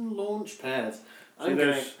 Amazon Launchpad. I'm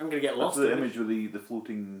gonna get lost. That's the image with the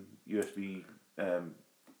floating USB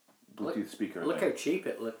Bluetooth speaker. Look how cheap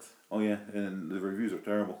it looks. Oh yeah, and the reviews are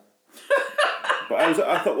terrible. But I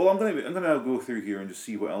thought, well, I'm gonna go through here and just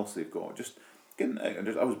see what else they've got. Just getting out, and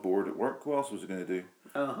I was bored at work. What else was I gonna do?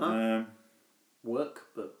 Work,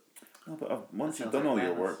 but. No, but once you've done all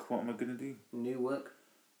your work, what am I gonna do? New work.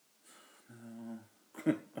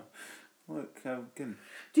 Look, again.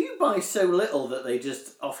 Do you buy so little that they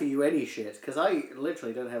just offer you any shit? Because I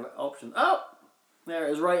literally don't have options. Oh, there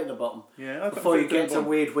it is, right at the bottom. Yeah. Before you get to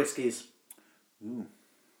weird whiskies. Ooh.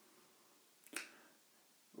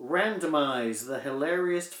 Randomise the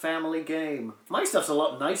hilarious family game. My stuff's a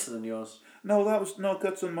lot nicer than yours. No,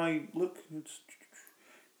 that's on my look.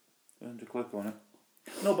 And to click on it.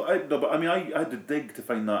 No, but I mean, I had to dig to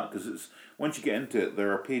find that because it's once you get into it,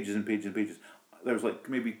 there are pages and pages and pages. There's like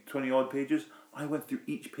maybe 20 odd pages. I went through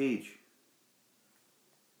each page.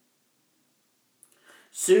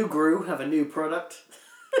 Sugru have a new product.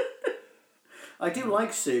 I do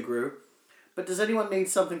like Sugru, but does anyone need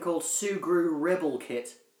something called Sugru Rebel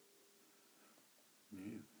Kit?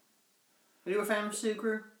 Are you a fan of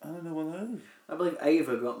Sugru? I don't know what that is. I believe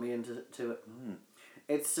Ava got me into it.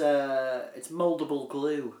 It's mouldable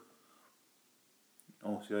glue.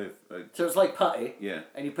 Oh, see, so it's like putty. Yeah.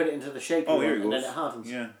 And you put it into the shape you want, and then it hardens.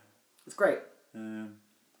 Yeah. It's great.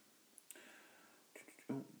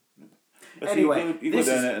 Anyway, you go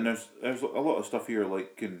down it, and there's a lot of stuff here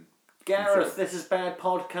like Gareth, this is bad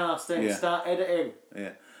podcasting. Yeah. Start editing.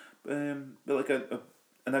 Yeah, but like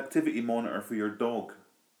an activity monitor for your dog.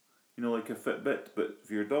 You know, like a Fitbit, but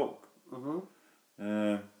for your dog.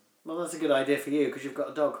 Well, that's a good idea for you because you've got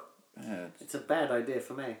a dog. Yeah, it's a bad idea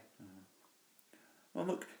for me. Well,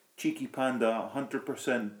 look, Cheeky Panda,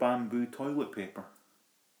 100% bamboo toilet paper.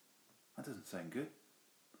 That doesn't sound good.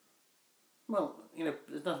 Well,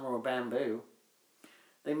 there's nothing wrong with bamboo.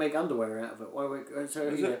 They make underwear out of it.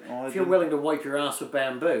 If you're willing to wipe your ass with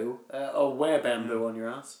bamboo, or wear bamboo on your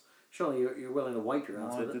ass, surely you're willing to wipe your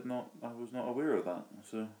ass with it. I was not aware of that.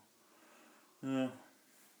 So, yeah.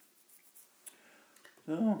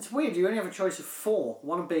 It's weird. You only have a choice of 4.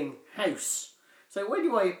 One being house. So where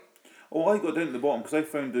do I? Oh, I got down to the bottom because I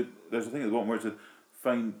found that there's a thing at the bottom where it said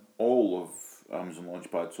find all of Amazon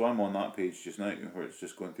Launchpad. So I'm on that page just now where it's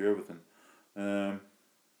just going through everything.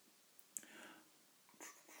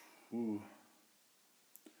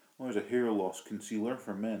 There's a hair loss concealer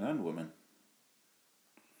for men and women.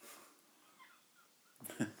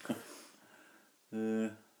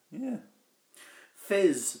 Yeah.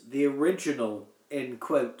 Fizz, the original, in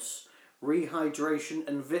quotes, rehydration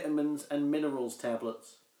and vitamins and minerals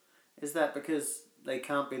tablets. Is that because they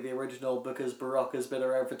can't be the original because Barack has been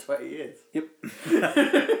around for 20 years? Yep.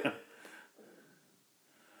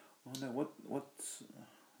 Oh no, what?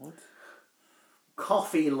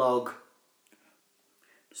 Coffee log.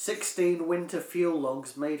 16 winter fuel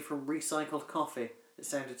logs made from recycled coffee. It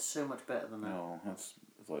sounded so much better than that. No, that's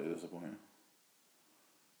slightly disappointing.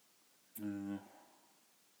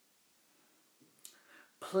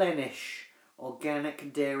 Plenish,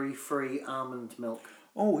 organic dairy-free almond milk.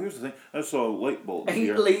 Oh, here's the thing. I saw a light bulb 8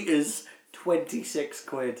 here. 8 litres, 26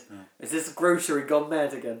 quid. Yeah. Is this grocery gone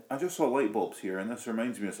mad again? I just saw light bulbs here, and this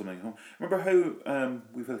reminds me of something. Remember how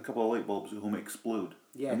we've had a couple of light bulbs at home explode?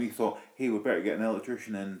 Yeah. And we thought, hey, we better get an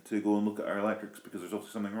electrician in to go and look at our electrics because there's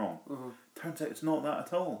obviously something wrong. Mm-hmm. Turns out it's not that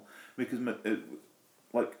at all. Because,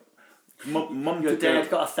 Mum Your dad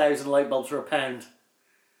got 1,000 light bulbs for £1.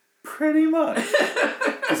 Pretty much.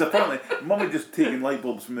 Because apparently, Mum had just taken light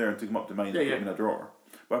bulbs from there and took them up to mine and put them in a drawer.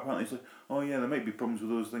 But apparently it's like, oh yeah, there might be problems with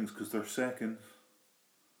those things because they're seconds.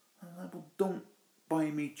 I'm like, well, don't buy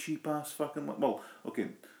me cheap ass fucking light. Well,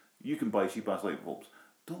 okay, you can buy cheap ass light bulbs.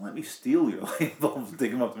 Don't let me steal your light bulbs and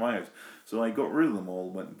take them up to my house. So I got rid of them all,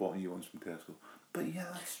 went and bought new ones from Tesco. But yeah,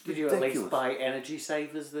 that's Did ridiculous. you at least buy energy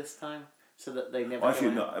savers this time? So that they never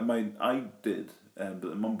Actually, no, I did, but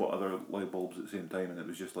the Mum bought other light bulbs at the same time and it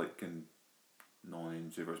was just like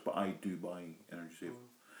non-energy savers. But I do buy energy savers.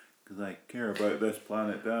 Because I care about this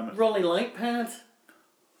planet, damn it. Rolly light pad.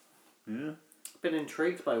 Yeah. Been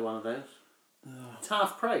intrigued by one of those. It's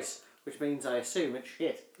half price, which means I assume it's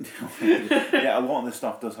shit. Yeah, a lot of this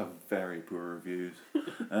stuff does have very poor reviews.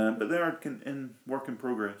 But they are in work in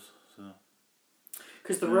progress. So.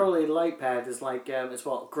 Because the Rolly light pad is like, it's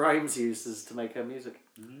what Grimes uses to make her music.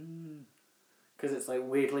 Because it's like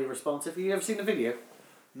weirdly responsive. Have you ever seen the video?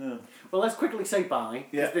 No. Well, let's quickly say bye.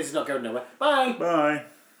 Yeah. This is not going nowhere. Bye. Bye.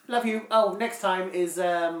 Love you. Oh, next time is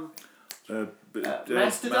Mastodon.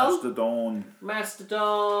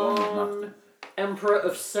 Mastodon. Emperor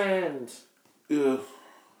of Sand. Yeah.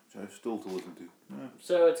 Which I have still to listen to. Yeah.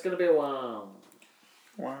 So it's going to be a while.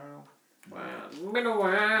 Wow. Been a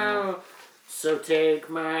while. So take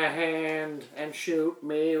my hand and shoot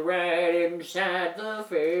me right inside the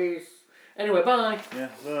face. Anyway, bye. Yeah,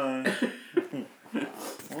 bye.